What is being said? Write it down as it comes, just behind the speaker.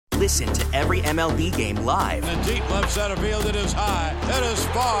Listen to every MLB game live. In the deep left center field, it is high, it is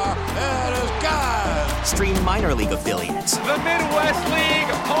far, it is gone. Stream minor league affiliates. The Midwest League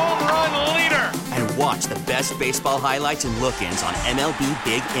home run leader. And watch the best baseball highlights and look-ins on MLB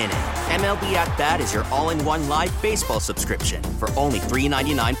Big Inning. MLB At Bat is your all-in-one live baseball subscription for only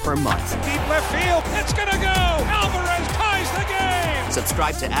 $3.99 per month. Deep left field, it's gonna go. Alvarez ties the game.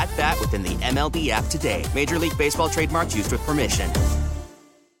 Subscribe to At Bat within the MLB app today. Major League Baseball trademarks used with permission.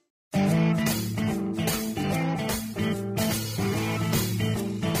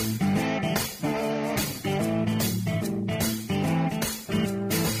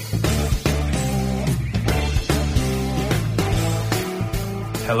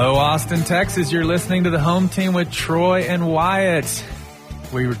 Hello, Austin, Texas. You're listening to the home team with Troy and Wyatt.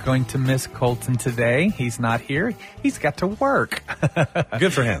 We were going to miss Colton today. He's not here. He's got to work.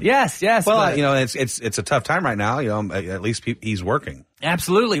 Good for him. Yes. Well, it's a tough time right now. At least he's working.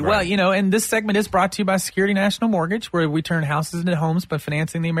 Absolutely. Right. Well, and this segment is brought to you by Security National Mortgage, where we turn houses into homes by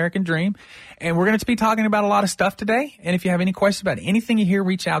financing the American dream. And we're going to be talking about a lot of stuff today. And if you have any questions about anything you hear,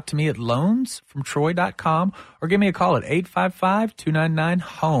 reach out to me at loansfromtroy.com or give me a call at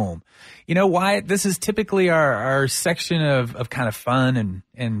 855-299-HOME. Wyatt, this is typically our section of kind of fun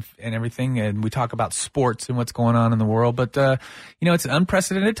and everything. And we talk about sports and what's going on in the world. But, it's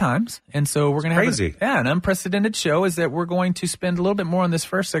unprecedented times. And so we're going to have an unprecedented show is that we're going to spend a little bit more on this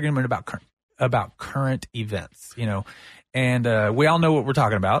first segment about current events, And we all know what we're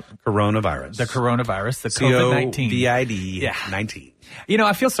talking about. Coronavirus. The coronavirus, the COVID-19. COVID-19.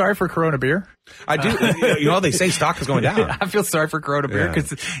 I feel sorry for Corona beer. I do. They say stock is going down. I feel sorry for Corona beer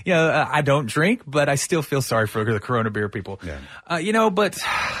because, I don't drink, but I still feel sorry for the Corona beer people. Yeah. But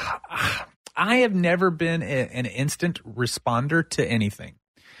I have never been an instant responder to anything.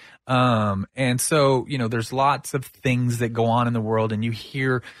 And so, there's lots of things that go on in the world and you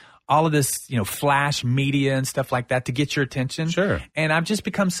hear all of this, flash media and stuff like that to get your attention. Sure. And I've just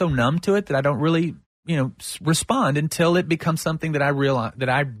become so numb to it that I don't really, respond until it becomes something that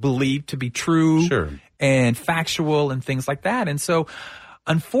I believe to be true and factual and things like that. And so,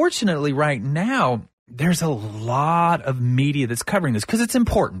 unfortunately, right now, there's a lot of media that's covering this because it's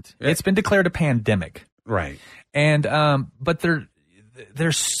important. Yeah. It's been declared a pandemic. Right. And, but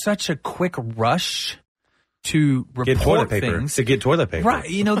there's such a quick rush to report things. To get toilet paper. Right.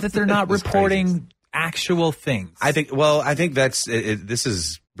 That they're not reporting actual things. I think that's this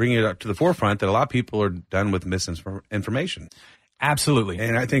is bringing it up to the forefront that a lot of people are done with misinformation. Absolutely.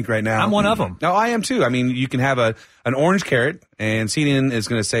 And I think right now I'm one of them. No, I am too. I mean, you can have an orange carrot and CNN is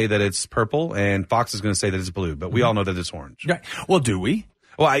going to say that it's purple and Fox is going to say that it's blue, but we all know that it's orange. Right. Well, do we?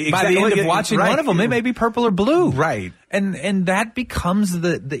 Well, by the end of watching one of them, it may be purple or blue. Right. And that becomes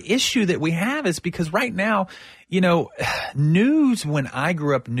the issue that we have is because right now, news, when I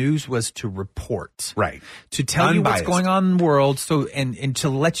grew up, news was to report. Right. To tell you what's going on in the world. So, and to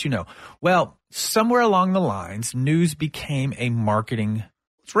let you know. Well, somewhere along the lines, news became a marketing.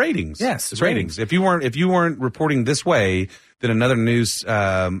 It's ratings. Yes. It's ratings. If you weren't reporting this way, then another news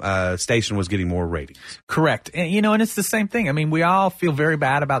station was getting more ratings. Correct. And, and it's the same thing. I mean, we all feel very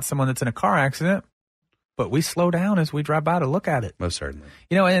bad about someone that's in a car accident, but we slow down as we drive by to look at it. Most certainly.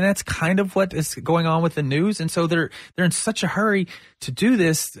 And that's kind of what is going on with the news. And so they're in such a hurry to do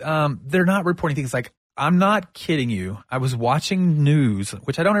this. They're not reporting things like, I'm not kidding you. I was watching news,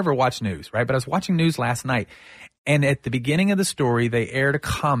 which I don't ever watch news, right? But I was watching news last night. And at the beginning of the story, they aired a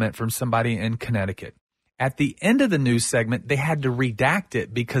comment from somebody in Connecticut. At the end of the news segment, they had to redact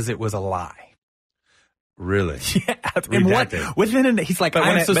it because it was a lie. Really? Yeah. And he's like,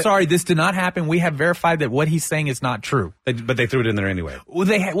 I'm so sorry, this did not happen. We have verified that what he's saying is not true. But they threw it in there anyway.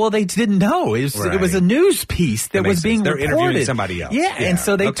 Well, they didn't know. It was a news piece that was being reported. They're interviewing somebody else. Yeah, and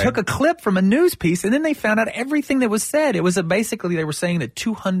so they took a clip from a news piece, and then they found out everything that was said. It was basically they were saying that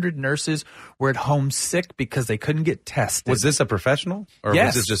 200 nurses were at home sick because they couldn't get tested. Was this a professional? Or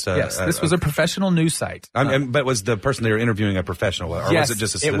yes. Was this just this was a professional news site. But was the person they were interviewing a professional? Or yes, was it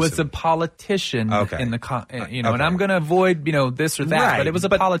just a citizen? It was a politician in the and I'm going to avoid, this or that, right. but it was a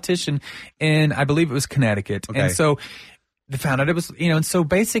politician in, I believe it was Connecticut. Okay. And so they found out it was, and so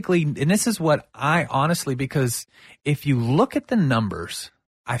basically, and this is what I honestly, because if you look at the numbers,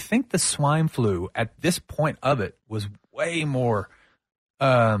 I think the swine flu at this point of it was way more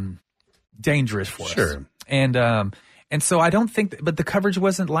dangerous for us. Sure. And so I don't think, but the coverage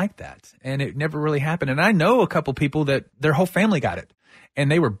wasn't like that. And it never really happened. And I know a couple people that their whole family got it. And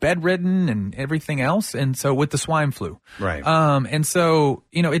they were bedridden and everything else. And so with the swine flu. Right. And so,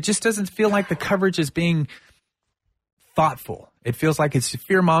 it just doesn't feel like the coverage is being thoughtful. It feels like it's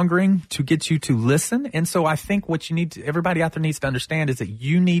fear-mongering to get you to listen. And so I think what everybody out there needs to understand is that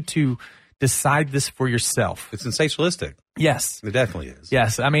you need to decide this for yourself. It's sensationalistic. Yes. It definitely is.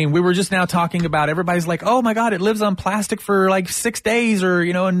 Yes. I mean, we were just now talking about everybody's like, oh my God, it lives on plastic for like 6 days or,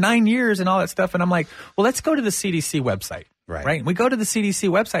 9 years and all that stuff. And I'm like, well, let's go to the CDC website. Right. And we go to the CDC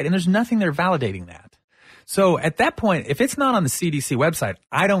website and there's nothing there validating that. So at that point, if it's not on the CDC website,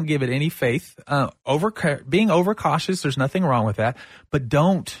 I don't give it any faith. Being overcautious, there's nothing wrong with that. But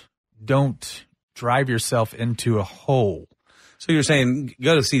don't drive yourself into a hole. So you're saying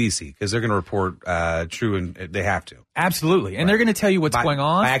go to CDC because they're going to report true, and they have to. Absolutely. And they're going to tell you what's going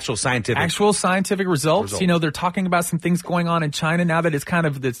on. By actual scientific results. They're talking about some things going on in China now that it's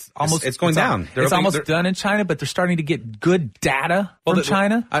almost it's going down. It's almost done in China, but they're starting to get good data from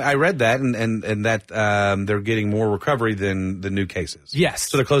China. I read that, and that they're getting more recovery than the new cases. Yes.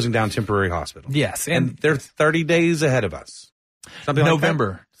 So they're closing down temporary hospitals. Yes. And they're 30 days ahead of us. Something November.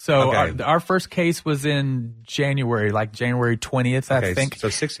 Like that? So okay. our first case was in January, like January 20th, I think. So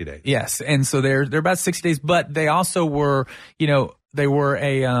 60 days. Yes. And so they're about 60 days, but they also were, they were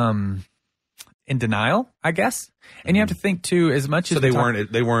in denial, I guess. And you have to think too, as much as they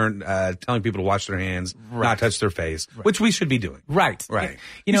weren't telling people to wash their hands, not touch their face, which we should be doing. Right.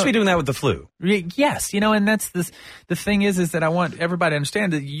 You should be doing that with the flu. Yes. And that's the thing is that I want everybody to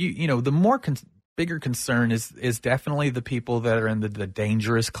understand that the more bigger concern is definitely the people that are in the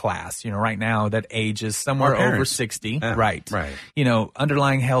dangerous class. Right now that age is somewhere over 60. Yeah, right.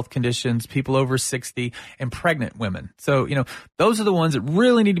 Underlying health conditions, people over 60, and pregnant women. So, those are the ones that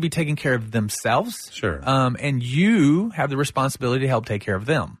really need to be taking care of themselves. Sure. And you have the responsibility to help take care of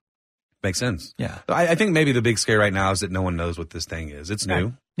them. Makes sense. Yeah. I think maybe the big scare right now is that no one knows what this thing is. It's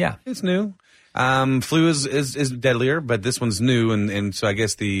new. Yeah. It's new. Flu is deadlier, but this one's new, and so I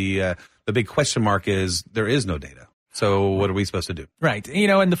guess the big question mark is there is no data. So what are we supposed to do? Right.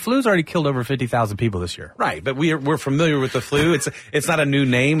 And the flu's already killed over 50,000 people this year. Right. But we're familiar with the flu. It's not a new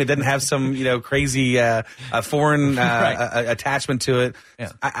name. It doesn't have some, crazy, foreign, attachment to it.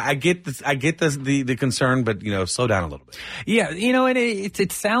 Yeah. I get the concern, but, slow down a little bit. Yeah. And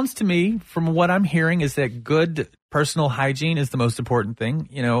it sounds to me from what I'm hearing is that good personal hygiene is the most important thing.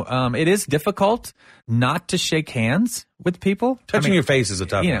 It is difficult not to shake hands with people. Touching your face is a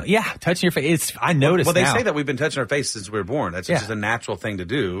tough one. Yeah, touching your face. I noticed. Well, they say that we've been touching our face since we were born. That's just a natural thing to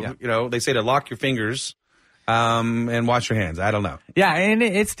do. Yeah. They say to lock your fingers and wash your hands. I don't know. Yeah, and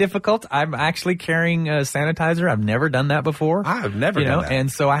it's difficult. I'm actually carrying sanitizer. I've never done that before. I've never done that.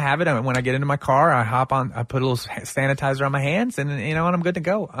 And so I have it. When I get into my car, I put a little sanitizer on my hands, and and I'm good to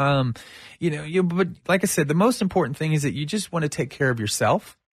go. But like I said, the most important thing is that you just want to take care of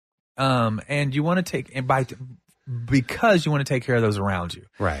yourself, and you want to because you want to take care of those around you.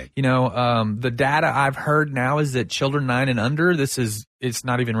 Right. The data I've heard now is that children 9 and under, it's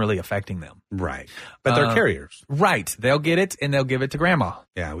not even really affecting them. Right. But they're carriers. Right. They'll get it and they'll give it to grandma.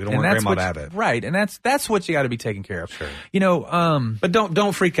 Yeah, we don't want grandma to have it. Right. And that's what you got to be taking care of. Sure. But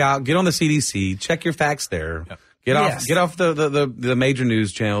don't freak out. Get on the CDC. Check your facts there. Yep. Get off the major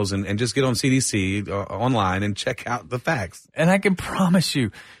news channels and just get on CDC online and check out the facts. And I can promise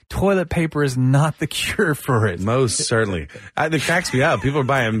you, toilet paper is not the cure for it. Most certainly. It cracks me up. People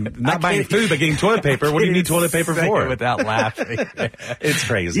are not buying food, but getting toilet paper. What do you need toilet paper for? Without laughing. It's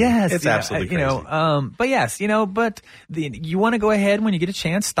crazy. Yes. It's absolutely crazy. But yes, you want to go ahead when you get a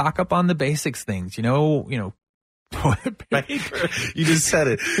chance, stock up on the basics things, toilet paper. You just said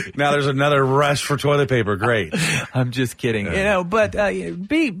it. Now there's another rush for toilet paper. Great. I'm just kidding. But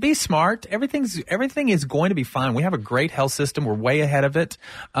be smart. Everything is going to be fine. We have a great health system. We're way ahead of it.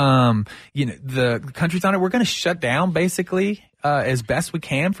 The country's on it. We're going to shut down basically as best we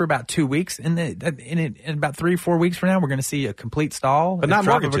can for about 2 weeks. And in about 3 or 4 weeks from now, we're going to see a complete stall. But not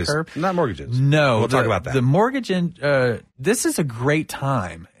mortgages. Not mortgages. No. We'll talk about that. The mortgage, this is a great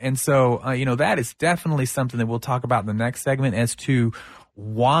time. And so, that is definitely something that we'll talk about in the next segment as to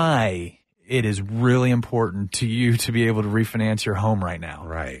why it is really important to you to be able to refinance your home right now.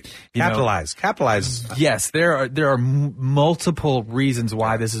 Right. Capitalize. Yes, there are multiple reasons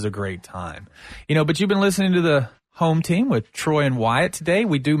why this is a great time. But you've been listening to the Home Team with Troy and Wyatt today.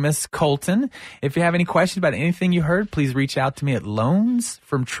 We do miss Colton. If you have any questions about anything you heard, please reach out to me at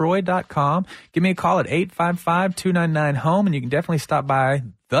loansfromtroy.com. Give me a call at 855-299-HOME, and you can definitely stop by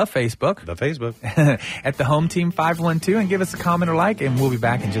the Facebook at the Home Team 512 and give us a comment or like, and we'll be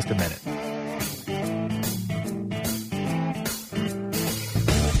back in just a minute.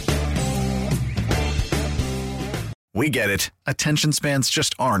 We get it. Attention spans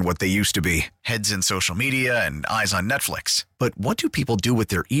just aren't what they used to be. Heads in social media and eyes on Netflix. But what do people do with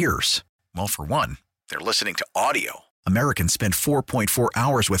their ears? Well, for one, they're listening to audio. Americans spend 4.4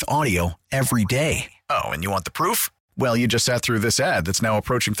 hours with audio every day. Oh, and you want the proof? Well, you just sat through this ad that's now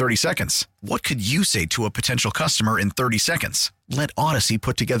approaching 30 seconds. What could you say to a potential customer in 30 seconds? Let Odyssey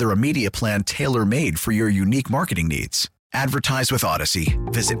put together a media plan tailor-made for your unique marketing needs. Advertise with Odyssey.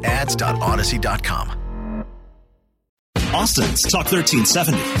 Visit ads.odyssey.com. Austin's Talk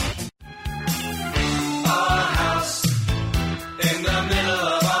 1370.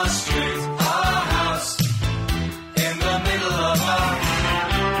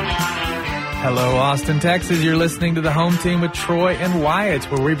 Hello, Austin, Texas. You're listening to the Home Team with Troy and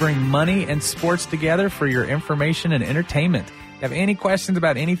Wyatt, where we bring money and sports together for your information and entertainment. If you have any questions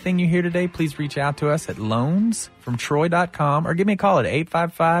about anything you hear today, please reach out to us at loansfromtroy.com or give me a call at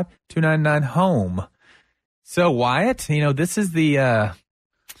 855-299-HOME. So, Wyatt, this is the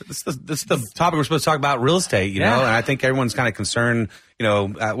This is the topic we're supposed to talk about, real estate, you know, and I think everyone's kind of concerned.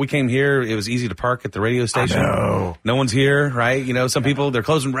 We came here, it was easy to park at the radio station. No one's here, right? Some people, they're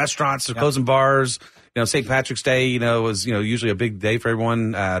closing restaurants, they're closing bars. St. Patrick's Day, was, usually a big day for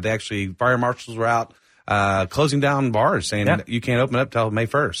everyone. Fire marshals were out closing down bars, saying you can't open up till May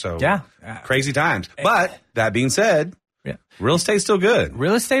 1st. So crazy times. But that being said, real estate's still good.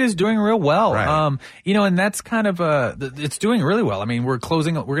 Real estate is doing real well. Right. And that's kind of it's doing really well. I mean, we're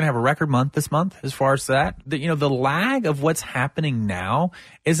going to have a record month this month as far as that. The lag of what's happening now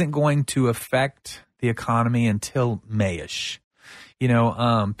isn't going to affect the economy until May-ish.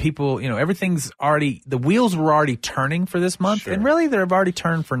 People, everything's already, the wheels were already turning for this month, and really they've already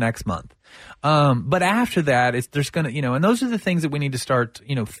turned for next month. But after that, there's going to, and those are the things that we need to start,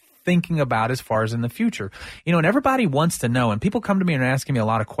 thinking about as far as in the future, and everybody wants to know, and people come to me and are asking me a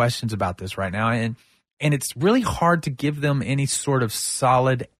lot of questions about this right now. And it's really hard to give them any sort of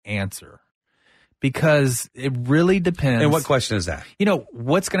solid answer because it really depends. And what question is that?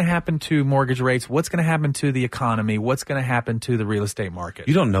 What's going to happen to mortgage rates? What's going to happen to the economy? What's going to happen to the real estate market?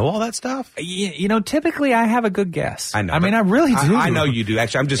 You don't know all that stuff? Typically I have a good guess. I know. I mean, I really do. I know you do.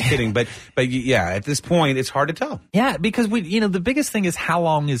 Actually, I'm just kidding. But yeah, at this point, it's hard to tell. Yeah, because the biggest thing is how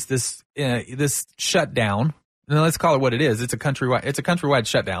long is this shutdown? Now, let's call it what it is. It's a countrywide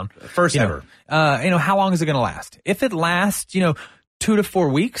shutdown. First ever. How long is it going to last? If it lasts, 2 to 4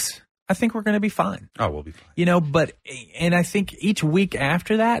 weeks, I think we're going to be fine. Oh, we'll be fine. And I think each week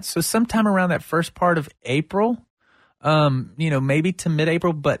after that, so sometime around that first part of April, maybe to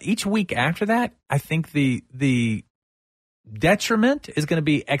mid-April, but each week after that, I think the detriment is going to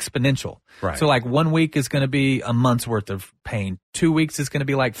be exponential. Right. So like 1 week is going to be a month's worth of pain. 2 weeks is going to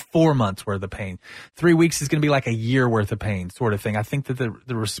be like 4 months worth of pain. 3 weeks is going to be like a year worth of pain sort of thing. I think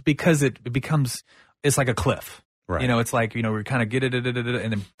that because it's like a cliff. Right. It's like, we kind of get it, and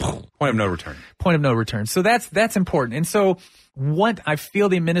then point of no return. Point of no return. So that's important. And so what I feel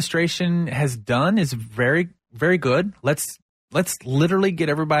the administration has done is very, very good. Let's literally get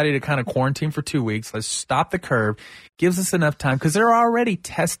everybody to kind of quarantine for 2 weeks. Let's stop the curve. Gives us enough time because they're already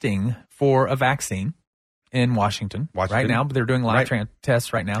testing for a vaccine in Washington right now. But they're doing live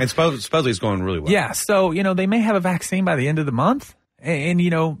tests right now. And supposedly it's going really well. Yeah. So, they may have a vaccine by the end of the month. And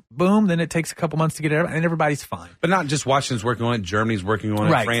boom, then it takes a couple months to get it, and everybody's fine. But not just Washington's working on it, Germany's working on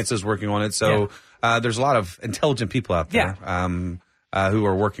it, France is working on it. So there's a lot of intelligent people out there who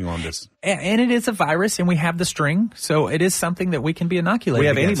are working on this. And it is a virus, and we have the string, so it is something that we can be inoculated We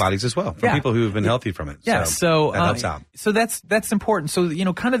have against. antibodies as well from people who have been healthy from it. Yeah, so that helps out. So that's important. So,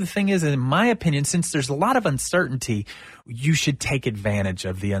 kind of the thing is, in my opinion, since there's a lot of uncertainty, you should take advantage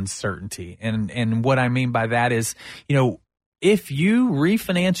of the uncertainty. And what I mean by that is, if you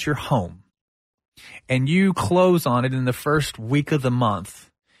refinance your home and you close on it in the first week of the month,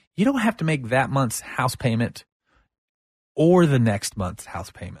 you don't have to make that month's house payment or the next month's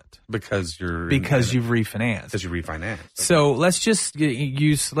house payment because you've refinanced. Because you refinance. So let's just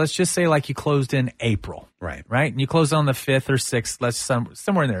say like you closed in April, right? And you closed on the 5th or 6th,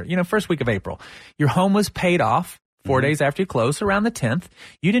 somewhere in there. First week of April, your home was paid off. 4 days after you close, around the 10th,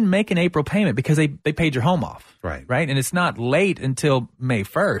 you didn't make an April payment because they paid your home off. Right. And it's not late until May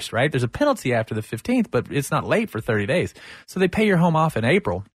 1st, right? There's a penalty after the 15th, but it's not late for 30 days. So they pay your home off in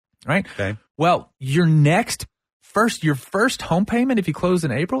April, right? Okay. Well, your first home payment, if you close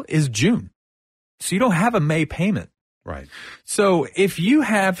in April, is June. So you don't have a May payment. Right. So if you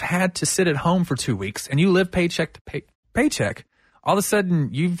have had to sit at home for 2 weeks and you live paycheck to paycheck, all of a sudden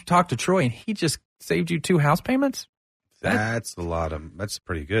you've talked to Troy and he just saved you 2 house payments. That's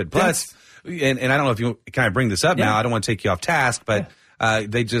pretty good. Plus, and I don't know if you can I bring this up now. I don't want to take you off task, but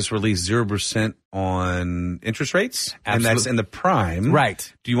they just released 0% on interest rates, and that's in the prime.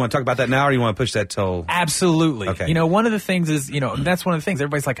 Right. Do you want to talk about that now, or do you want to push that till? Absolutely. Okay. One of the things is, that's one of the things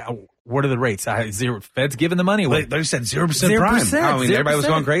everybody's like, what are the rates? Fed's giving the money away. They said 0% prime. I mean, everybody was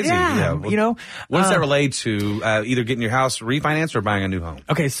going crazy. Yeah, Well, what does that relate to either getting your house refinanced or buying a new home?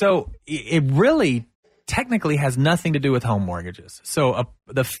 Okay, so it really technically has nothing to do with home mortgages. So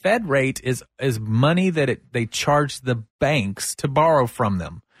the Fed rate is money that they charge the banks to borrow from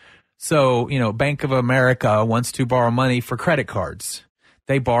them. So, Bank of America wants to borrow money for credit cards.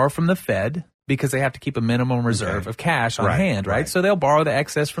 They borrow from the Fed because they have to keep a minimum reserve of cash on hand, right? So they'll borrow the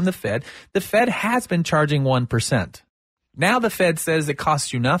excess from the Fed. The Fed has been charging 1%. Now the Fed says it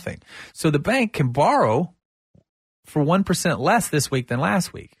costs you nothing. So the bank can borrow for 1% less this week than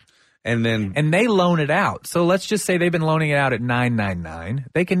last week. And they loan it out. So let's just say they've been loaning it out at 9.99.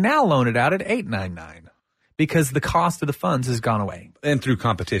 They can now loan it out at 8.99 because the cost of the funds has gone away. And through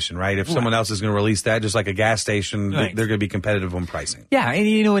competition, right? If someone else is going to release that, just like a gas station, they're going to be competitive on pricing. Yeah,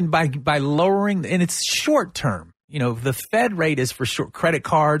 and by lowering, and it's short term. The Fed rate is for short credit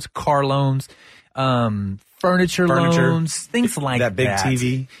cards, car loans, furniture loans, things like that. Big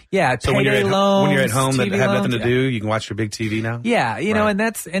TV. Yeah, so when you're at home that have nothing to do, you can watch your big TV now? Yeah,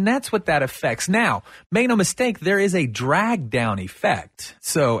 and that's what that affects. Now, make no mistake, there is a drag down effect.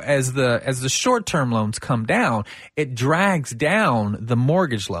 So as the short-term loans come down, it drags down the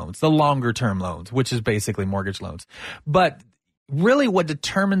mortgage loans, the longer-term loans, which is basically mortgage loans. But really what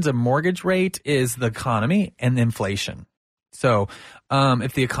determines a mortgage rate is the economy and inflation. So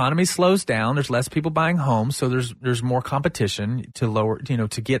if the economy slows down, there's less people buying homes, so there's more competition to lower,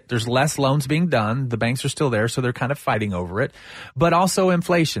 there's less loans being done. The banks are still there, so they're kind of fighting over it. But also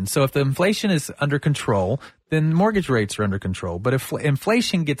inflation. So if the inflation is under control, then mortgage rates are under control. But if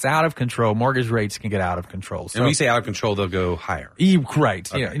inflation gets out of control, mortgage rates can get out of control. So, and when you say out of control, they'll go higher. Right.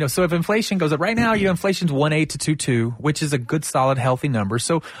 Okay. So if inflation goes up right now, inflation's 1.8 to 2.2, which is a good, solid, healthy number.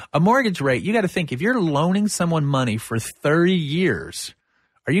 So a mortgage rate, you got to think, if you're loaning someone money for 30 years,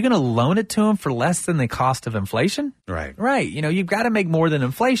 are you going to loan it to them for less than the cost of inflation? Right. Right. You've got to make more than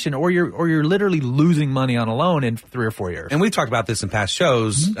inflation, or you're literally losing money on a loan in 3 or 4 years. And we've talked about this in past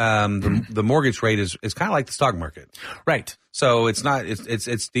shows. Mm-hmm. The mortgage rate is kind of like the stock market. Right. So it's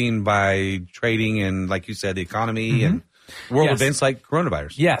deemed by trading and, like you said, the economy and world events like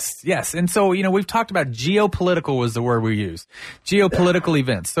coronavirus. Yes. And so, we've talked about geopolitical was the word we used. Geopolitical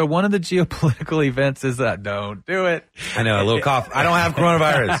events. So one of the geopolitical events is don't do it. I know, a little cough. I don't have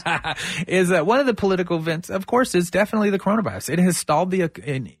coronavirus. Is one of the political events, of course, is definitely the coronavirus. It has stalled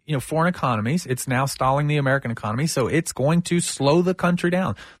foreign economies. It's now stalling the American economy. So it's going to slow the country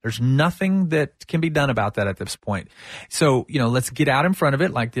down. There's nothing that can be done about that at this point. So, let's get out in front of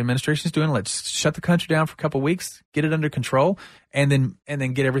it like the administration is doing. Let's shut the country down for a couple of weeks, get it under control, and then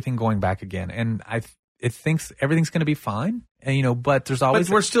get everything going back again. And it thinks everything's going to be fine. And but there's always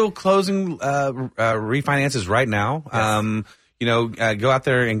we're still closing refinances right now. Yes. Go out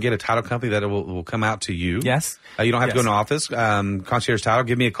there and get a title company that will come out to you. Yes. You don't have to go in the office. Concierge Title,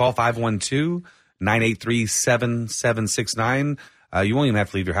 give me a call, 512-983-7769. You won't even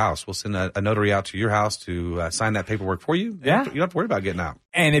have to leave your house. We'll send a notary out to your house to sign that paperwork for you. Yeah. You don't have to worry about getting out.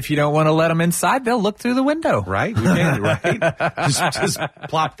 And if you don't want to let them inside, they'll look through the window. Right? We can, right? just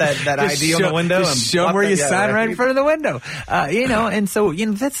plop that ID on the window and show them where you sign right in front of the window. And so,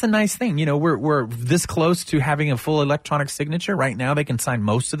 that's the nice thing. We're this close to having a full electronic signature. Right now, they can sign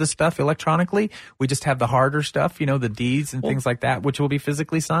most of the stuff electronically. We just have the harder stuff, the deeds and things like that, which will be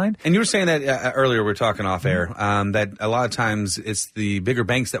physically signed. And you were saying that earlier, we were talking off air, that a lot of times it's the bigger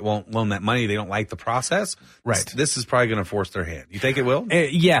banks that won't loan that money. They don't like the process. Right. This is probably going to force their hand. You think it will?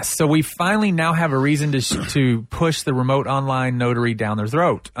 Yes. So we finally now have a reason to push the remote online notary down their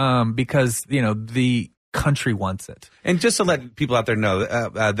throat because, the country wants it. And just to let people out there know,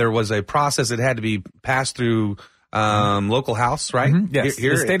 there was a process that had to be passed through local house, right? Mm-hmm. Yes.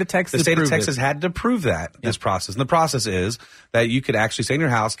 Here, the state of Texas. The state of Texas had to approve this process. And the process is that you could actually stay in your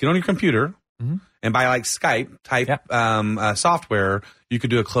house, get on your computer, and by like Skype type software, you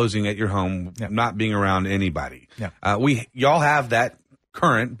could do a closing at your home, not being around anybody. Y'all have that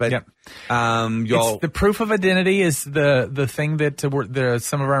current, but y'all the proof of identity is the thing that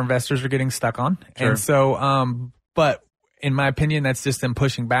some of our investors are getting stuck on, and so but in my opinion, that's just them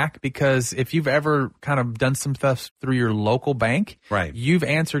pushing back because if you've ever kind of done some stuff through your local bank, right, you've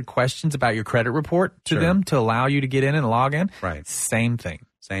answered questions about your credit report to them to allow you to get in and log in. Right, same thing.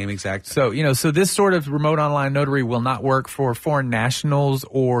 Same exact thing. So, so this sort of remote online notary will not work for foreign nationals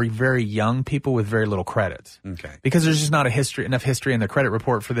or very young people with very little credit. Okay. Because there's just not enough history in the credit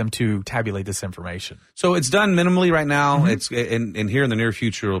report for them to tabulate this information. So it's done minimally right now. It's and here in the near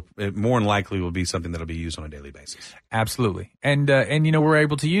future, it more than likely will be something that'll be used on a daily basis. Absolutely. And we're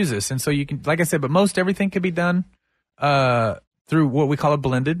able to use this. And so you can, like I said, but most everything can be done through what we call a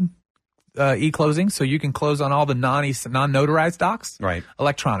blended e-closing, so you can close on all the non-notarized docs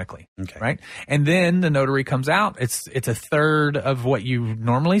electronically. Okay. Right? And then the notary comes out. It's a third of what you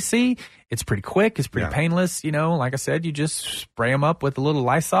normally see. It's pretty quick. It's pretty painless. You know, like I said, you just spray them up with a little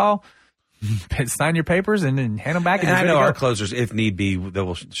Lysol, sign your papers, and then hand them back. And I know our closers, if need be, they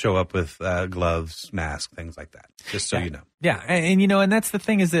will show up with gloves, masks, things like that, just so you know. Yeah. And, you know, and that's the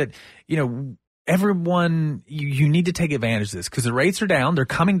thing is that, you know, everyone, you need to take advantage of this because the rates are down. They're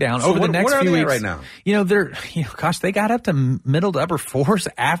coming down over the next few weeks. Right now? You know, they got up to middle to upper fours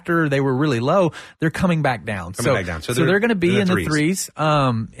after they were really low. They're coming back down. So they're going to be in the threes.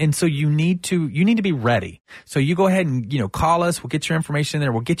 And so you need to be ready. So you go ahead and, you know, call us. We'll get your information in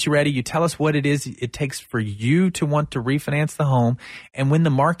there. We'll get you ready. You tell us what it is it takes for you to want to refinance the home. And when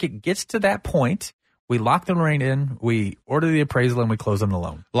the market gets to that point, we lock the rate in, we order the appraisal, and we close on the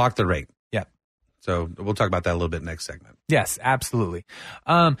loan. Lock the rate. So we'll talk about that a little bit next segment. Yes, absolutely.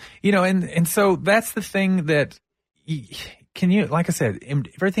 You know, and so that's the thing that like I said,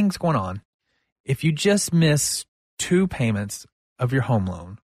 everything's going on. If you just miss 2 payments of your home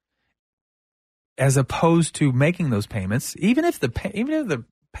loan, as opposed to making those payments, even if the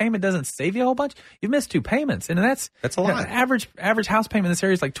payment doesn't save you a whole bunch, you've missed 2 payments, and that's a lot. Average house payment in this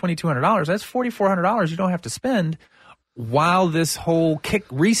area is like $2,200. That's $4,400 you don't have to spend while this whole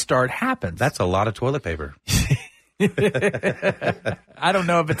restart happens. That's a lot of toilet paper. I don't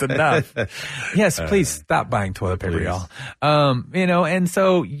know if it's enough. Yes, please stop buying toilet paper, y'all. You know, and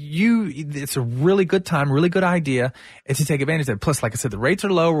so it's a really good time, really good idea to take advantage of it. Plus, like I said, the rates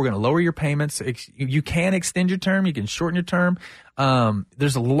are low. We're going to lower your payments. You can extend your term. You can shorten your term.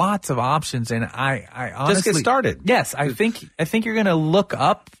 There's lots of options, and I honestly just get started. Yes, I think you're going to look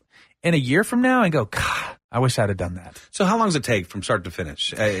up in a year from now and go, God, I wish I'd have done that. So how long does it take from start to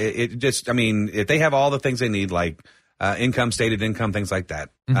finish? If they have all the things they need, like income, stated income, things like that,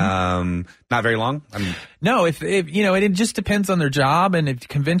 not very long? No, if you know, it just depends on their job and if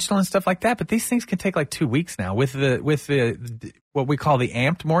conventional and stuff like that. But these things can take like 2 weeks now with the what we call the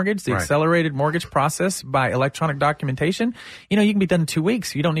AMPed mortgage, the accelerated mortgage process by electronic documentation. You know, you can be done in 2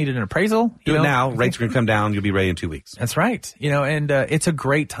 weeks. You don't need an appraisal. Do it now. Rates are going to come down. You'll be ready in 2 weeks. That's right. You know, and it's a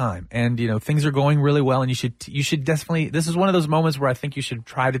great time. And, you know, things are going really well. And you should definitely, this is one of those moments where I think you should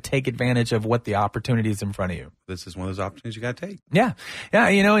try to take advantage of what the opportunity is in front of you. This is one of those opportunities you got to take. Yeah. Yeah.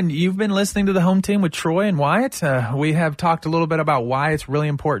 You know, and you've been listening to the Home Team with Troy and Wyatt. We have talked a little bit about why it's really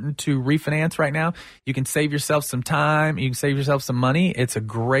important to refinance right now. You can save yourself some time. You can save yourself some money. It's a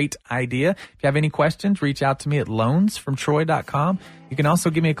great idea. If you have any questions, reach out to me at loansfromtroy.com. You can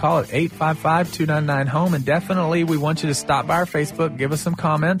also give me a call at 855-299-HOME. And definitely we want you to stop by our Facebook, give us some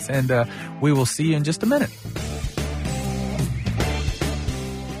comments, and we will see you in just a minute.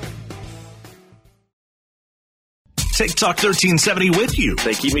 Take Talk 1370 with you.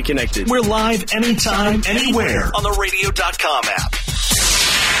 They keep me connected. We're live anytime, anywhere on the radio.com app.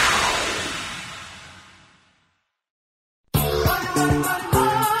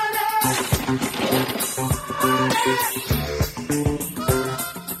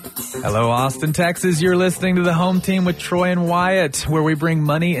 Hello, Austin, Texas. You're listening to the Home Team with Troy and Wyatt, where we bring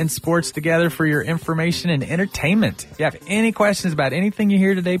money and sports together for your information and entertainment. If you have any questions about anything you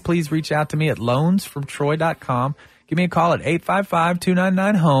hear today, please reach out to me at loansfromtroy.com. Give me a call at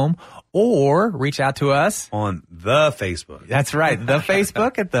 855-299-HOME or reach out to us on the Facebook. That's right, the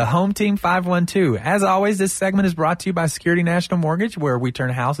Facebook at the Home Team 512. As always, this segment is brought to you by Security National Mortgage, where we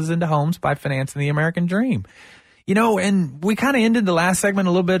turn houses into homes by financing the American dream. You know, and we kind of ended the last segment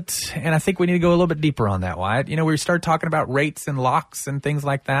a little bit, and I think we need to go a little bit deeper on that, Wyatt. You know, we started talking about rates and locks and things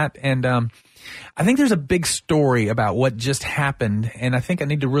like that, and I think there's a big story about what just happened, and I think I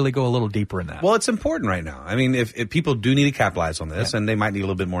need to really go a little deeper in that. Well, it's important right now. I mean, if people do need to capitalize on this, and they might need a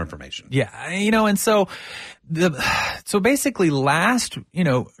little bit more information. Yeah, you know, and so basically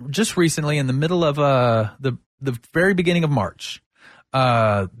just recently in the middle of the very beginning of March,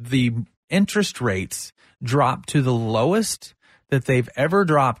 the interest rates dropped to the lowest that they've ever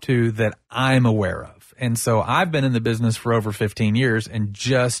dropped to that I'm aware of. And so I've been in the business for over 15 years and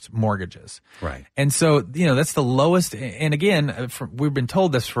just mortgages. Right. And so, you know, that's the lowest. And again, we've been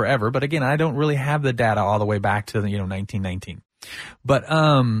told this forever, but again, I don't really have the data all the way back to, 1919. But,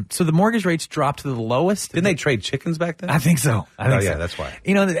 so the mortgage rates dropped to the lowest. Didn't they trade chickens back then? I think so. Yeah, that's why.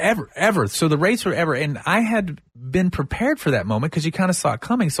 You know, ever. So the rates were ever, and I had been prepared for that moment because you kind of saw it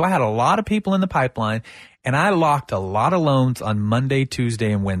coming. So I had a lot of people in the pipeline, and I locked a lot of loans on Monday,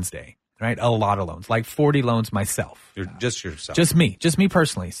 Tuesday, and Wednesday. right? A lot of loans, like 40 loans myself. You're just yourself. Just me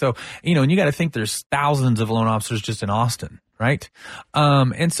personally. So, you know, and you got to think there's thousands of loan officers just in Austin, right?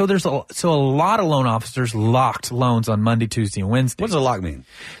 And so a lot of loan officers locked loans on Monday, Tuesday, and Wednesday. What does a lock mean?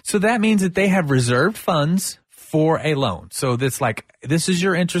 So that means that they have reserved funds for a loan. So this is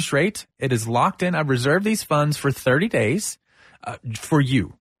your interest rate. It is locked in. I've reserved these funds for 30 days for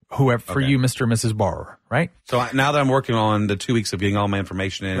you. For you, Mr. and Mrs. Borrower, right? So now that I'm working on the 2 weeks of getting all my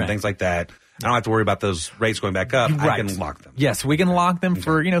information in and things like that, I don't have to worry about those rates going back up. Right. I can lock them. Yes, we can lock them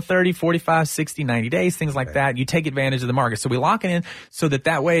for, 30, 45, 60, 90 days, things like that. You take advantage of the market. So we lock it in so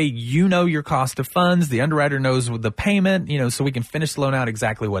that way you know your cost of funds, the underwriter knows the payment, so we can finish the loan out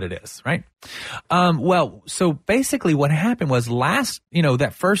exactly what it is, right? So basically what happened was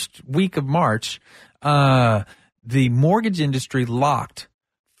that first week of March, the mortgage industry locked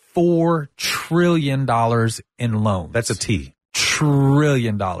 $4 trillion in loans. That's a T.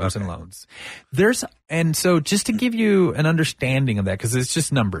 Trillion dollars in loans. And so just to give you an understanding of that, because it's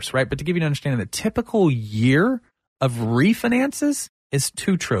just numbers, right? But to give you an understanding, the typical year of refinances is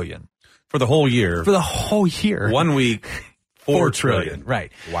 $2 trillion. For the whole year. 1 week, $4 trillion.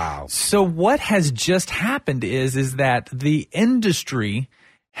 Right. Wow. So what has just happened is that the industry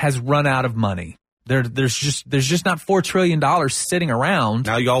has run out of money. There's just not $4 trillion sitting around.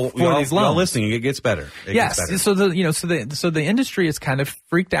 Now y'all listening, it gets better. Yes. So the industry is kind of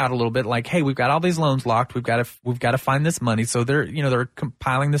freaked out a little bit. Like, hey, we've got all these loans locked. We've got to find this money. So they're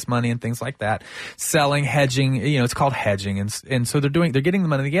compiling this money and things like that, selling, hedging. It's called hedging, and so they're getting the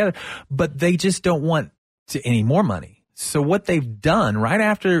money together, but they just don't want any more money. So what they've done right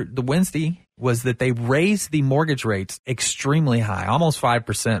after the Wednesday was that they raised the mortgage rates extremely high, almost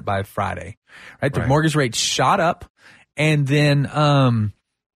 5% by Friday. Right? The mortgage rate shot up, and then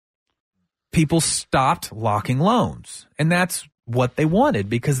people stopped locking loans. And that's what they wanted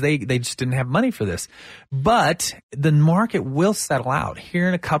because they just didn't have money for this. But the market will settle out here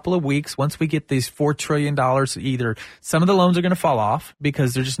in a couple of weeks. Once we get these $4 trillion, either some of the loans are going to fall off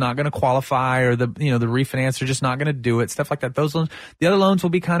because they're just not going to qualify, or the refinance are just not going to do it, stuff like that. Those loans, the other loans will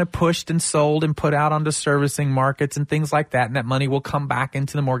be kind of pushed and sold and put out onto servicing markets and things like that. And that money will come back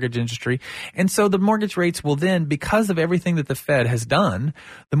into the mortgage industry. And so the mortgage rates will then, because of everything that the Fed has done,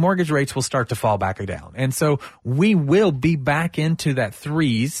 the mortgage rates will start to fall back down. And so we will be back into that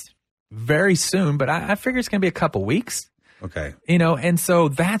threes very soon, but I figure it's going to be a couple weeks. Okay. And so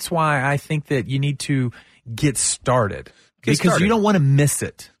that's why I think that you need to get started. Because you don't want to miss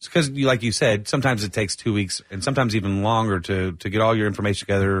it. Because, like you said, sometimes it takes 2 weeks and sometimes even longer to get all your information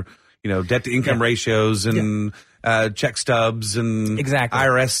together, debt to income ratios and check stubs and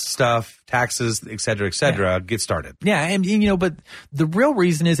IRS stuff, taxes, et cetera, get started. Yeah, and but the real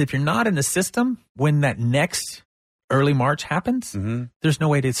reason is if you're not in the system when that next early March happens, there's no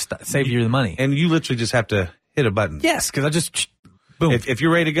way to save you the money. And you literally just have to hit a button. Yes, because I just, boom. If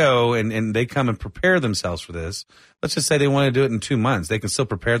you're ready to go and they come and prepare themselves for this, let's just say they want to do it in 2 months, they can still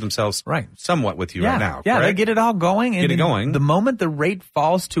prepare themselves somewhat with you right now. Yeah, they get it all going. And get it going. The moment the rate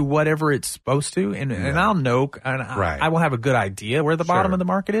falls to whatever it's supposed to, and I'll know, and I will have a good idea where the bottom of the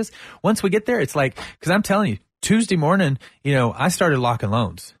market is. Once we get there, it's like, because I'm telling you, Tuesday morning, I started locking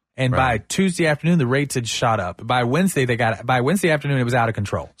loans. And by Tuesday afternoon, the rates had shot up. By Wednesday afternoon, it was out of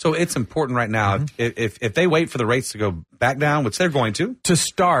control. So it's important right now, if they wait for the rates to go back down, which they're going to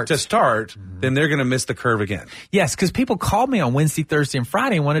start, then they're going to miss the curve again. Yes, because people called me on Wednesday, Thursday, and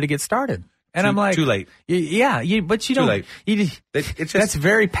Friday and wanted to get started. And I'm like, too late. Yeah, but you don't. That's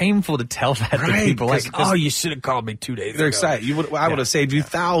very painful to tell that to people. Like, you should have called me 2 days ago. They're excited. I would have saved you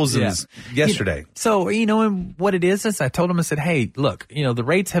thousands yesterday. So, and what it is I told them, I said, hey, look, the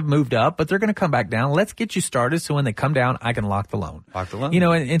rates have moved up, but they're going to come back down. Let's get you started so when they come down, I can lock the loan.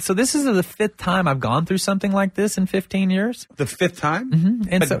 And so this is the fifth time I've gone through something like this in 15 years. The fifth time?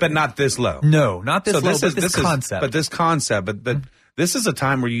 Mm-hmm. But not this low. No, not this low, but this concept. But this concept, but this is a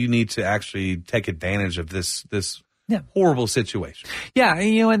time where you need to actually take advantage of this horrible situation. Yeah,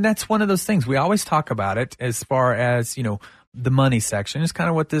 and that's one of those things. We always talk about it as far as, the money section is kind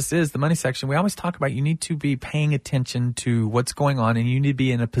of what this is, the money section. We always talk about you need to be paying attention to what's going on, and you need to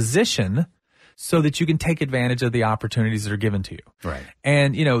be in a position so that you can take advantage of the opportunities that are given to you. Right.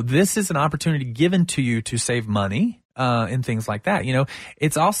 And, this is an opportunity given to you to save money. and things like that.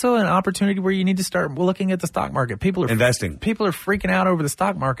 It's also an opportunity where you need to start looking at the stock market. People are investing. People are freaking out over the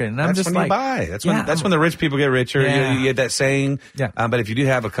stock market, and I'm that's just when like, you buy. That's when the rich people get richer. Yeah. You get that saying. Yeah. But if you do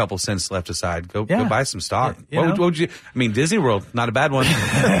have a couple cents left aside, go buy some stock. Yeah, What would you? I mean, Disney World, not a bad one,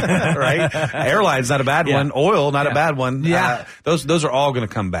 right? Airlines, not a bad one. Oil, not a bad one. Yeah. Those are all going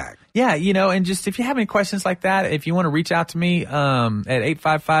to come back. Yeah, and just if you have any questions like that, if you want to reach out to me at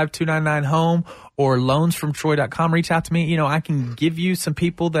 855-299-HOME or loansfromtroy.com, reach out to me. I can give you some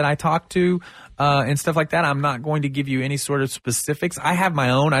people that I talk to and stuff like that. I'm not going to give you any sort of specifics. I have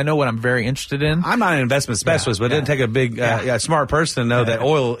my own. I know what I'm very interested in. I'm not an investment specialist, but it didn't take a big, smart person to know that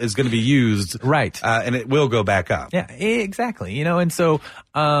oil is going to be used. Right. And it will go back up. Yeah, exactly. And so,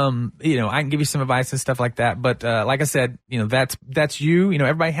 I can give you some advice and stuff like that. But, like I said, that's you.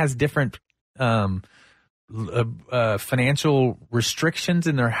 Everybody has different, financial restrictions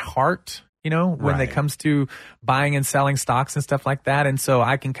in their heart, when it comes to buying and selling stocks and stuff like that. And so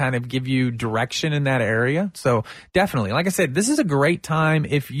I can kind of give you direction in that area. So definitely, like I said, this is a great time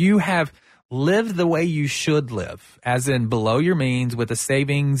if you have lived the way you should live, as in below your means with the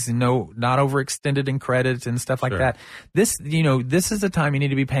savings, not overextended in credit and stuff like that. This is the time you need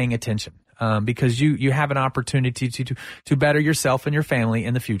to be paying attention. Because you have an opportunity to better yourself and your family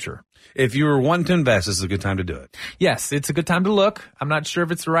in the future. If you were wanting to invest, this is a good time to do it. Yes, it's a good time to look. I'm not sure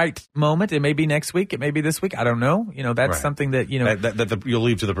if it's the right moment. It may be next week. It may be this week. I don't know. That's something that, that you'll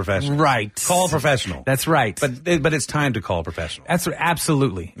leave to the professional. Right. Call a professional. That's right. But it's time to call a professional. That's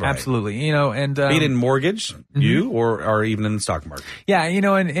absolutely. Right. Absolutely. And be it in mortgage, you or even in the stock market. Yeah.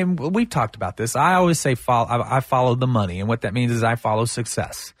 And we've talked about this. I always say I follow the money. And what that means is I follow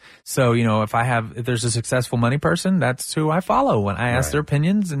success. So, if there's a successful money person, that's who I follow. When I ask their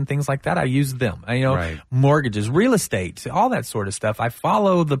opinions and things like that, I use them. Mortgages, real estate, all that sort of stuff. I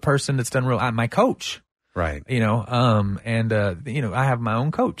follow the person that's done my coach. Right. I have my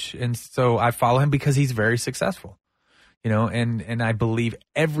own coach. And so I follow him because he's very successful, and I believe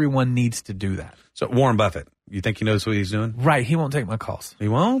everyone needs to do that. So Warren Buffett, you think he knows what he's doing? Right. He won't take my calls. He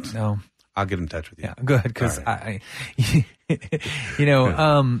won't? No. I'll get in touch with you. Yeah, good. Because and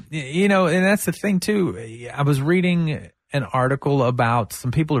that's the thing too. I was reading an article about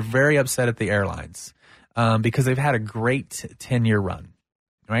some people are very upset at the airlines because they've had a great 10-year run,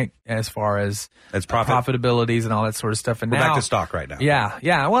 right? As far as profitabilities and all that sort of stuff. And we're now back to stock right now.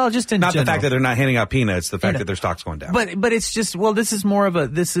 Yeah. Well, just in not general. The fact that they're not handing out peanuts, the fact that their stock's going down. But it's just, this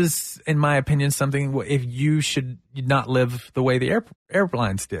is, in my opinion, something if you should not live the way the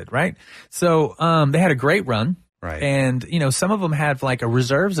airlines did, right? So they had a great run. Right. And, some of them had like a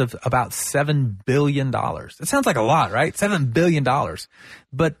reserves of about $7 billion. It sounds like a lot, right? $7 billion.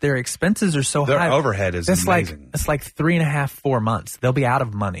 But their expenses are so high. Their overhead is amazing. It's like 3.5, 4 months. They'll be out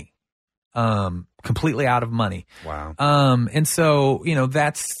of money. Completely out of money. Wow. And so,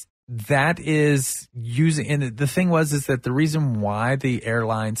 that is using, and the thing is that the reason why the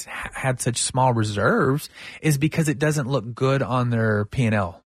airlines had such small reserves is because it doesn't look good on their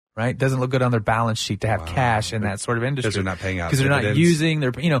P&L. Right? Doesn't look good on their balance sheet to have cash in that sort of industry. Because they're not paying out. Because they're not using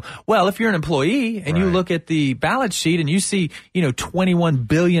their, if you're an employee and you look at the balance sheet and you see, $21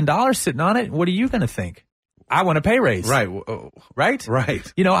 billion sitting on it, what are you going to think? I want a pay raise. Right. Right?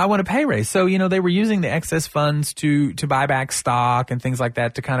 Right. I want a pay raise. So, they were using the excess funds to buy back stock and things like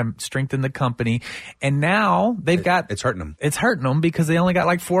that to kind of strengthen the company. And now they've got... It's hurting them. It's hurting them because they only got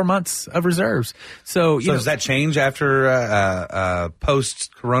like 4 months of reserves. So does that change after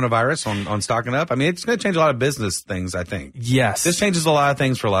post-coronavirus on stocking up? I mean, it's going to change a lot of business things, I think. Yes. This changes a lot of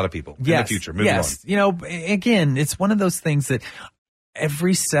things for a lot of people in the future. Moving on. Again, it's one of those things that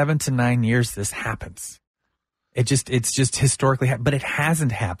every 7 to 9 years this happens. It's just historically, but it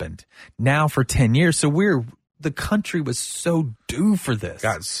hasn't happened now for 10 years. So the country was so due for this.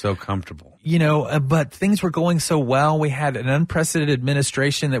 Got so comfortable. But things were going so well. We had an unprecedented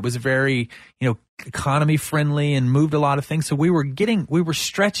administration that was very, economy friendly and moved a lot of things. So we were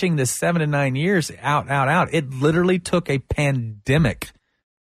stretching this 7 to 9 years out. It literally took a pandemic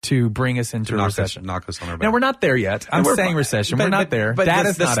to bring us into a recession. Knock us on our back. Now, we're not there yet. I'm saying recession. We're not there. But that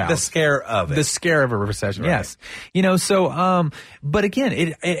is not out. The scare of it. The scare of a recession, yes. But again,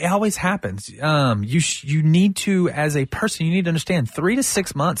 it always happens. You need to, as a person, you need to understand 3 to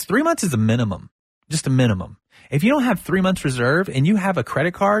 6 months. 3 months is a minimum. Just a minimum. If you don't have 3 months reserve and you have a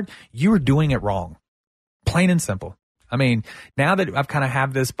credit card, you are doing it wrong. Plain and simple. I mean, now that I've kind of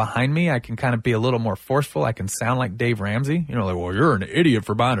have this behind me, I can kind of be a little more forceful. I can sound like Dave Ramsey, like, well, you're an idiot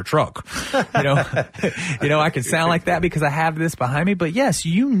for buying a truck. I can sound like that because I have this behind me. But yes,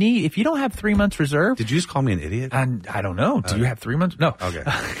 if you don't have 3 months reserve. Did you just call me an idiot? I don't know. Do you have 3 months? No. Okay.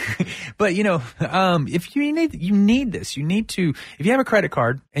 But if you need this, you need to, if you have a credit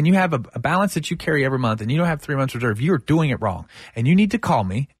card and you have a balance that you carry every month and you don't have 3 months reserve, you're doing it wrong. And you need to call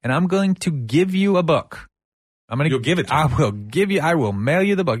me and I'm going to give you a book. You'll give it to me. I will mail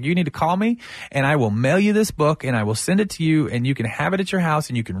you the book. You need to call me and I will mail you this book and I will send it to you and you can have it at your house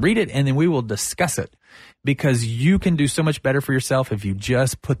and you can read it and then we will discuss it because you can do so much better for yourself if you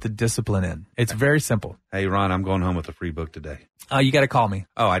just put the discipline in. It's very simple. Hey, Ron, I'm going home with a free book today. You got to call me.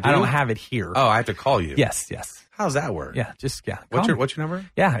 Oh, I do? I don't have it here. Oh, I have to call you. Yes. How's that work? Yeah, What's your number?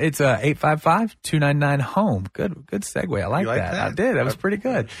 Yeah, it's 855-299-HOME. Good segue. I like that. I did. That was pretty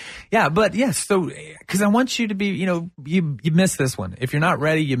good. Yeah, but yes, so because I want you to be, you miss this one. If you're not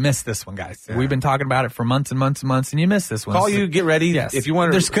ready, you miss this one, guys. Yeah. We've been talking about it for months and months and months, and you miss this one. Call you, get ready. Yes. If you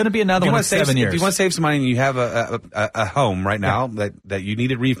want, there's going to be another one in 7 years. If you want to save some money and you have a home right now that you need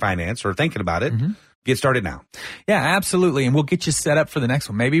to refinance or thinking about it. Mm-hmm. Get started now. Yeah, absolutely. And we'll get you set up for the next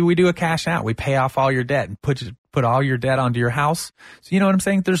one. Maybe we do a cash out. We pay off all your debt and put all your debt onto your house. So you know what I'm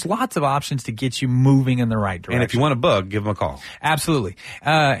saying? There's lots of options to get you moving in the right direction. And if you want a book, give them a call. Absolutely.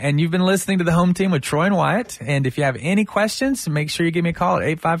 And you've been listening to the Home Team with Troy and Wyatt. And if you have any questions, make sure you give me a call at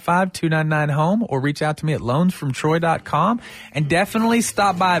 855-299-HOME or reach out to me at loansfromtroy.com. And definitely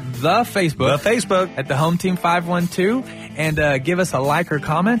stop by the Facebook at the Home Team 512 and give us a like or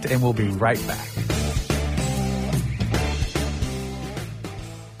comment, and we'll be right back.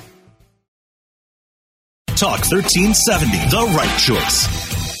 Talk 1370, the right choice.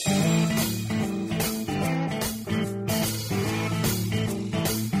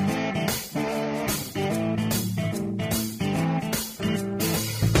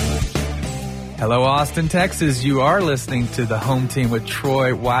 Hello, Austin, Texas. You are listening to the Home Team with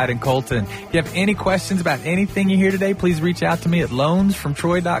Troy, Wyatt, and Colton. If you have any questions about anything you hear today, please reach out to me at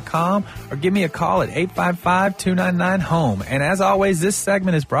loansfromtroy.com or give me a call at 855-299-HOME. And as always, this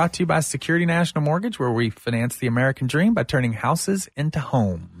segment is brought to you by Security National Mortgage, where we finance the American dream by turning houses into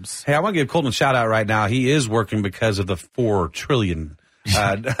homes. Hey, I want to give Colton a shout out right now. He is working because of the $4 trillion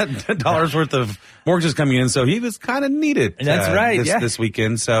dollars worth of mortgages coming in, so he was kind of needed. That's right. This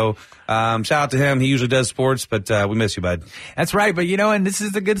weekend. So shout out to him. He usually does sports, but we miss you, bud. That's right. But and this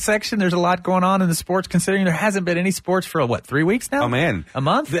is a good section. There's a lot going on in the sports, considering there hasn't been any sports for 3 weeks now. Oh man, a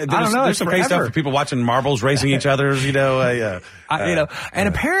month. I don't know. There's some crazy stuff for people watching marbles racing each other. And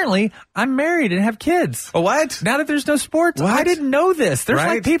apparently I'm married and have kids. Oh, what? Now that there's no sports, I didn't know this. There's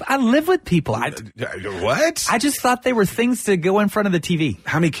like people. I live with people. What? I just thought they were things to go in front of the TV.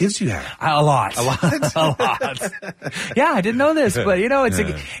 How many kids do you have? A lot. A lot. Yeah, I didn't know this, but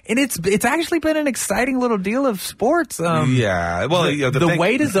it's actually been an exciting little deal of sports. Yeah. Well, the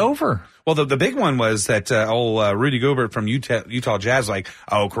wait is over. Well, the big one was that old Rudy Gobert from Utah Jazz,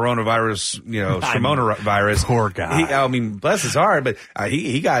 coronavirus, Shimona virus. Poor guy. Bless his heart, but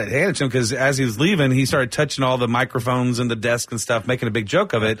he got it handed to him because as he was leaving, he started touching all the microphones and the desk and stuff, making a big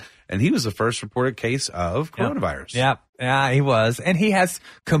joke of it. And he was the first reported case of coronavirus. Yep. Yeah, he was. And he has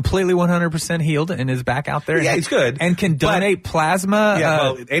completely 100% healed and is back out there. Yeah, he's good. And can donate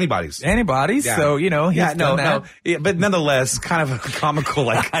plasma. Antibodies. Antibodies. Yeah. So, he's done that. Yeah, but nonetheless, kind of comical.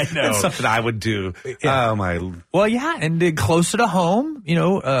 I know. That's something I would do. Yeah. Oh, my. Well, yeah. And closer to home,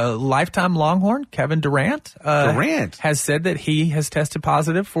 lifetime Longhorn, Kevin Durant. Has said that he has tested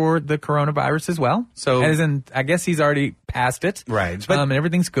positive for the coronavirus as well. So, I guess he's already past it. Right. And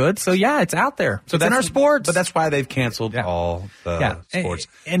everything's good. So, yeah, it's out there. So it's in our sports. But that's why they've canceled all the sports.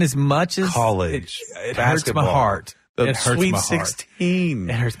 And as much as college, it hurts my heart. The Sweet 16.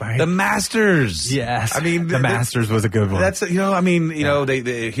 It hurts my heart. The Masters. Yes. The Masters was a good one. That's,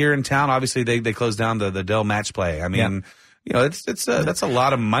 they here in town, obviously they closed down the Dell Match Play. That's a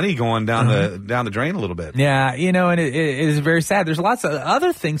lot of money going down the drain a little bit. Yeah. And it is very sad. There's lots of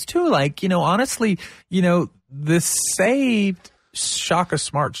other things too. Like, honestly, this saved Shaka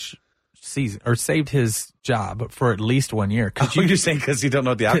Smart's season, or saved his job for at least 1 year. You're saying because you don't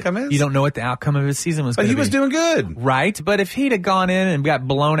know what the outcome is? You don't know what the outcome of his season was going to be. But he was doing good. Right. But if he'd have gone in and got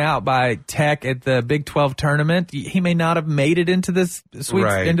blown out by Tech at the Big 12 tournament, he may not have made it into this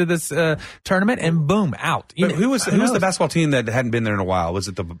into this tournament, and boom, out. But who was the basketball team that hadn't been there in a while? Was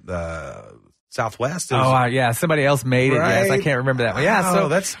it the Southwest? Somebody else made it. Right? Yes, I can't remember that one. Yeah, so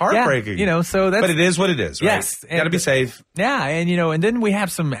that's heartbreaking. So that's. But it is what it is. Right? Yes, got to be safe. Yeah, and then we have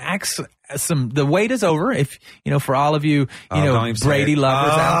some the wait is over. If for all of you, Brady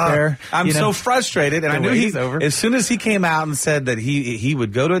lovers out there, I'm so frustrated, and I knew he's over. As soon as he came out and said that he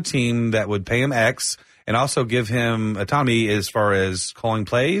would go to a team that would pay him X and also give him autonomy as far as calling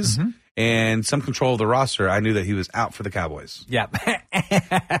plays. Mm-hmm. And some control of the roster, I knew that he was out for the Cowboys. Yeah.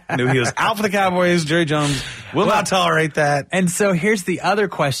 I knew he was out for the Cowboys. Jerry Jones will not tolerate that. And so here's the other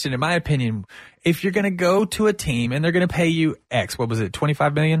question, in my opinion. If you're going to go to a team and they're going to pay you X, what was it,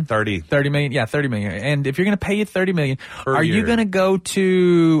 25 million? 30 million? Yeah, 30 million. And if you're going to pay you 30 million, are year. You going to go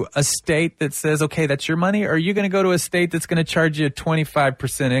to a state that says, okay, that's your money? Or are you going to go to a state that's going to charge you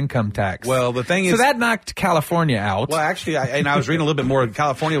 25% income tax? Well, the thing is. So that knocked California out. Well, actually, I was reading a little bit more.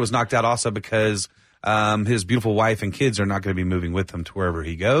 California was knocked out also because his beautiful wife and kids are not going to be moving with him to wherever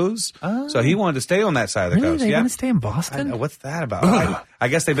he goes. Oh. So he wanted to stay on that side of the coast. They're going to stay in Boston? What's that about? I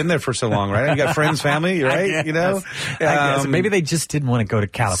guess they've been there for so long, right? You got friends, family, right? I guess. Maybe they just didn't want to go to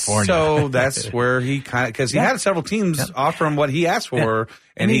California. So that's where he because he had several teams offer him what he asked for,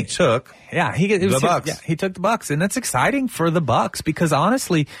 and he took the Bucks. Yeah, he took the Bucks, and that's exciting for the Bucks because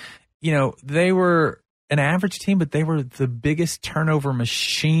honestly, they were an average team, but they were the biggest turnover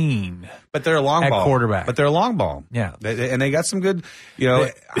machine. But they're a long ball quarterback. But they're a long ball. Yeah, and they got some good.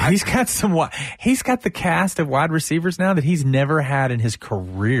 He's got the cast of wide receivers now that he's never had in his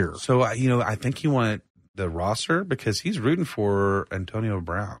career. So I think he wanted the roster because he's rooting for Antonio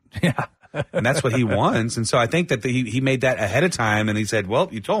Brown. Yeah. And that's what he wants. And so I think that he made that ahead of time, and he said, "Well,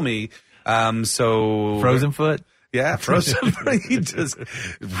 you told me." So frozen foot. Yeah, frozen. He just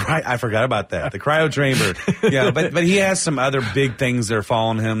right. I forgot about that. The cryo chamber. Yeah, but he has some other big things that are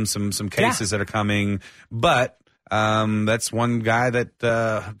following him. Some cases that are coming. But that's one guy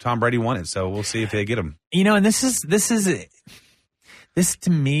that Tom Brady wanted. So we'll see if they get him. And this to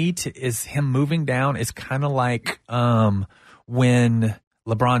me is him moving down is kind of like when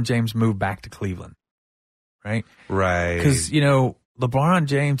LeBron James moved back to Cleveland, right? Right. Because LeBron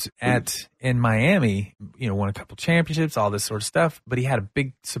James in Miami, won a couple championships, all this sort of stuff, but he had a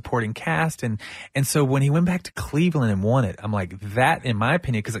big supporting cast. And so when he went back to Cleveland and won it, I'm like, that, in my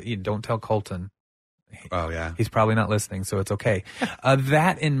opinion, because you don't tell Colton. Oh, yeah. He's probably not listening, so it's okay.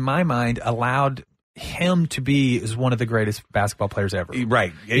 That, in my mind, allowed him to be is one of the greatest basketball players ever.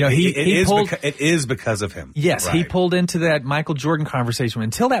 Right. It is because of him. Yes, right. He pulled into that Michael Jordan conversation.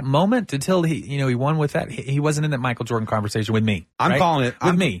 Until that moment, until he won with that, he wasn't in that Michael Jordan conversation with me. I'm calling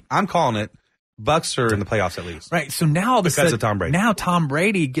it. Me. I'm calling it. Bucks are in the playoffs at least. Right. So now all of a sudden, of Tom Brady. Now Tom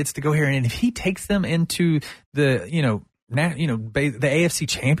Brady gets to go here, and if he takes them into the the AFC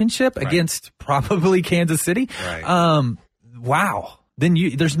Championship against probably Kansas City, right. Wow. Then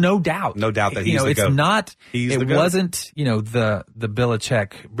there's no doubt that he's the it's GOAT. not. He's it wasn't the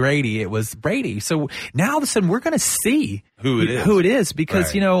Belichick Brady. It was Brady. So now all of a sudden we're going to see who it is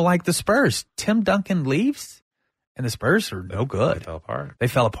because right. Like the Spurs, Tim Duncan leaves, and the Spurs are no good. They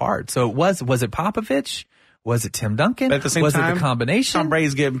fell apart. So was it Popovich? Was it Tim Duncan? But at the same was time, it the combination? Tom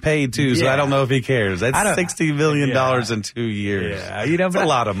Brady's getting paid too, so I don't know if he cares. That's $60 million in 2 years. Yeah, that's a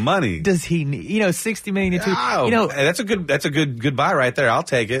lot of money. Does he need, $60 million in 2 years? That's a good buy right there. I'll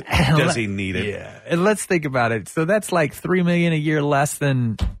take it. Does he need it? Yeah. And let's think about it. So that's like $3 million a year less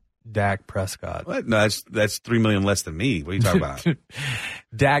than Dak Prescott. What? No, that's $3 million less than me. What are you talking about?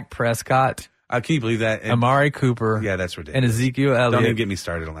 Dak Prescott. Can you believe that? Amari Cooper. Yeah, that's ridiculous. And Ezekiel Elliott. Don't even get me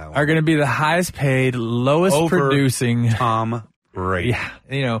started on that one. Are going to be the highest paid, lowest producing. Tom Brady.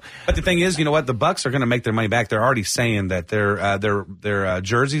 Yeah, But the thing is, you know what? The Bucks are going to make their money back. They're already saying that their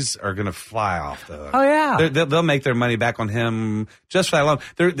jerseys are going to fly off the hook. Oh yeah, they'll make their money back on him just for that alone.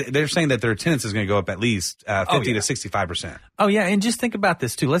 They're saying that their attendance is going to go up at least 50 to 65%. Oh yeah, and just think about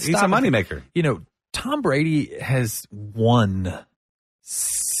this too. He's a moneymaker. Tom Brady has won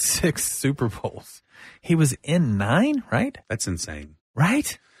 6 Super Bowls. He was in 9, right? That's insane.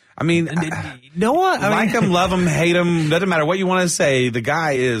 Right? I mean, Noah, like him, love him, hate him, doesn't matter what you want to say. The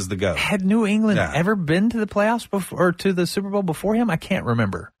guy is the GOAT. Had New England ever been to the playoffs before, or to the Super Bowl before him? I can't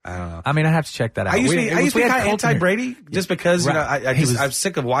remember. I don't know. I mean, I have to check that out. I used to be kind of anti-Brady just because I'm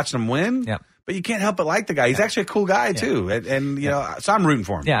sick of watching him win. Yeah. But you can't help but like the guy. He's actually a cool guy too, and so I'm rooting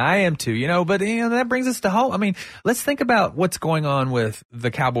for him. Yeah, I am too. But that brings us to home. I mean, let's think about what's going on with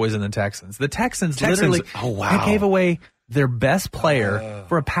the Cowboys and the Texans. The Texans literally they gave away their best player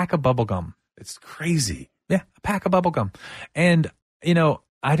for a pack of bubble gum. It's crazy. Yeah, a pack of bubble gum, and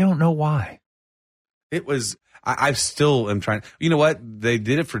I don't know why. It was. I still am trying. You know what? They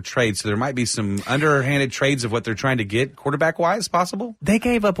did it for trade, so there might be some underhanded trades of what they're trying to get quarterback-wise possible. They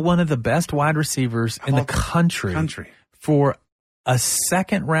gave up one of the best wide receivers in the country for a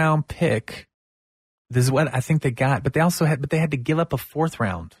second-round pick. This is what I think they got, but they had to give up a 4th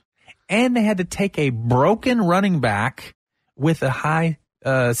round and they had to take a broken running back with a high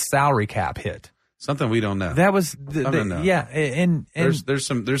salary cap hit. Something we don't know. That was yeah, and there's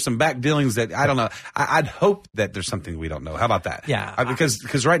some back dealings that I don't know. I'd hope that there's something we don't know. How about that? Yeah,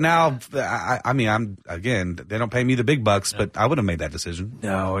 because right now, I mean, I'm again, they don't pay me the big bucks, but I would have made that decision.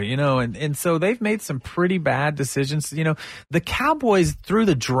 No, and so they've made some pretty bad decisions. The Cowboys through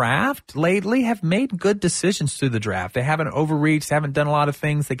the draft lately have made good decisions through the draft. They haven't overreached, haven't done a lot of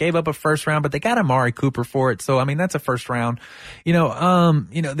things. They gave up a first round, but they got Amari Cooper for it. So I mean, that's a first round.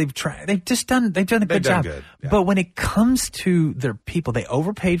 They've tried. They've done a good job. Good, yeah. But when it comes to their people, they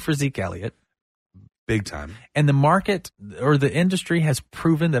overpaid for Zeke Elliott. Big time. And the market or the industry has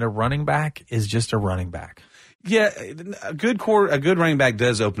proven that a running back is just a running back. Yeah, a good running back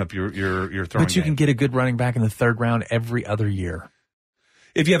does open up your throwing But you can game. get a good running back in the third round every other year.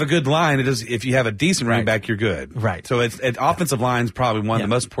 If you have a good line, it is. If you have a decent running back, you're good. Right. So offensive line is probably one of the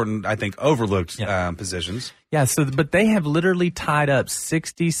most important, I think, overlooked positions. Yeah. But they have literally tied up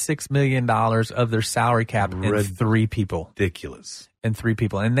 $66 million of their salary cap in three people. Ridiculous. And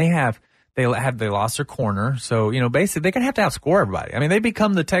they lost their corner. So basically they're gonna have to outscore everybody. I mean, they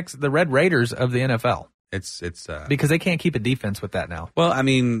become the Red Raiders of the NFL. It's because they can't keep a defense with that now. Well, I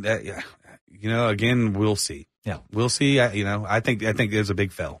mean, again, we'll see. Yeah, we'll see. I think there's a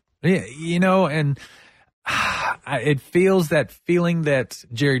big fail. Yeah, and it feels that feeling that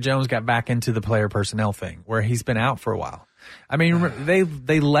Jerry Jones got back into the player personnel thing where he's been out for a while. I mean,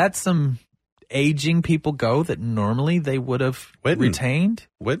 they let some aging people go that normally they would have retained.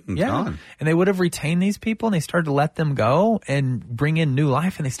 Witten's gone. And they would have retained these people, and they started to let them go and bring in new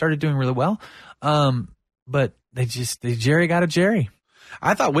life, and they started doing really well. But Jerry got a Jerry.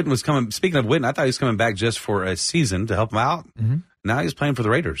 I thought Witten was coming. Speaking of Witten, I thought he was coming back just for a season to help him out. Mm-hmm. Now he's playing for the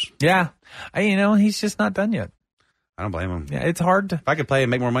Raiders. Yeah, he's just not done yet. I don't blame him. Yeah, it's hard to. If I could play and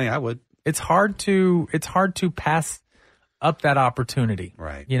make more money, I would. It's hard to pass up that opportunity,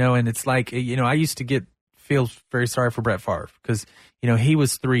 right? And it's like I used to feel very sorry for Brett Favre because he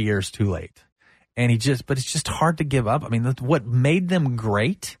was 3 years too late, and but it's just hard to give up. I mean, what made them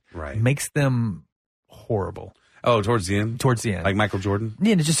great makes them horrible. Oh, towards the end? Towards the end. Like Michael Jordan?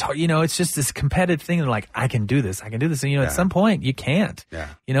 Yeah, it's just this competitive thing. They're like, I can do this. And, at some point, you can't. Yeah.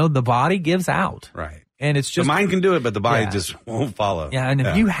 The body gives out. Right. And it's just. The mind can do it, but the body just won't follow. Yeah, and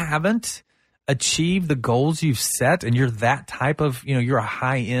if you haven't achieved the goals you've set, and you're that type of, you're a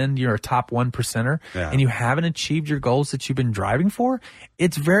high end, you're a top 1%er, and you haven't achieved your goals that you've been driving for,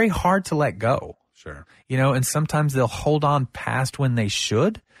 it's very hard to let go. Sure. And sometimes they'll hold on past when they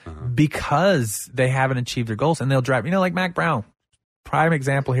should. Because they haven't achieved their goals, and they'll drive, like Mac Brown, prime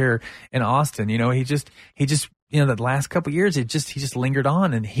example here in Austin. He just the last couple of years, he just lingered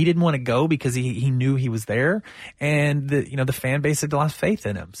on, and he didn't want to go because he knew he was there, and the fan base had lost faith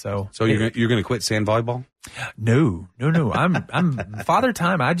in him. So you're going to quit sand volleyball? No. I'm Father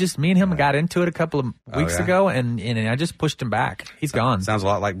Time. Me and him got into it a couple of weeks ago, and I just pushed him back. He's gone. Sounds a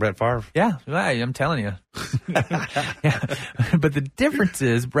lot like Brett Favre. Yeah, I'm telling you. Yeah, but the difference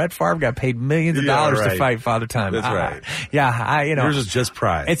is Brett Favre got paid millions of dollars to fight Father Time. That's right. Yeah, yours is just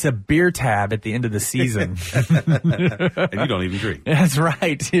pride. It's a beer tab at the end of the season, and you don't even drink. That's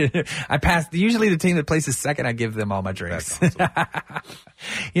right. I passed. Usually, the team that places second, I give them all my drinks. That's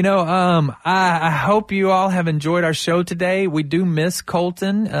awesome. I hope you all have enjoyed our show today. We do miss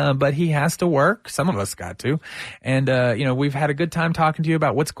Colton, but he has to work. Some of us got to. And, we've had a good time talking to you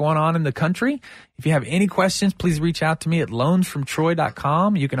about what's going on in the country. If you have any questions, please reach out to me at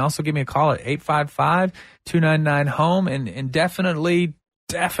loansfromtroy.com. You can also give me a call at 855-299-HOME and definitely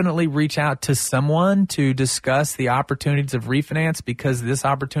reach out to someone to discuss the opportunities of refinance because this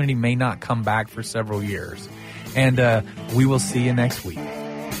opportunity may not come back for several years. And we will see you next week.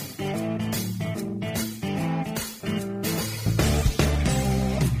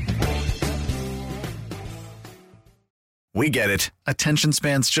 We get it. Attention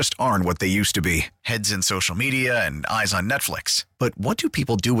spans just aren't what they used to be. Heads in social media and eyes on Netflix. But what do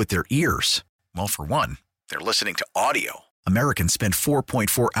people do with their ears? Well, for one, they're listening to audio. Americans spend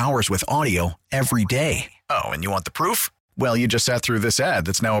 4.4 hours with audio every day. Oh, and you want the proof? Well, you just sat through this ad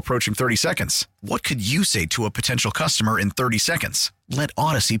that's now approaching 30 seconds. What could you say to a potential customer in 30 seconds? Let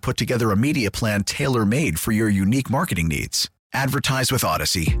Odyssey put together a media plan tailor-made for your unique marketing needs. Advertise with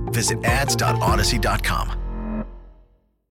Odyssey. Visit ads.odyssey.com.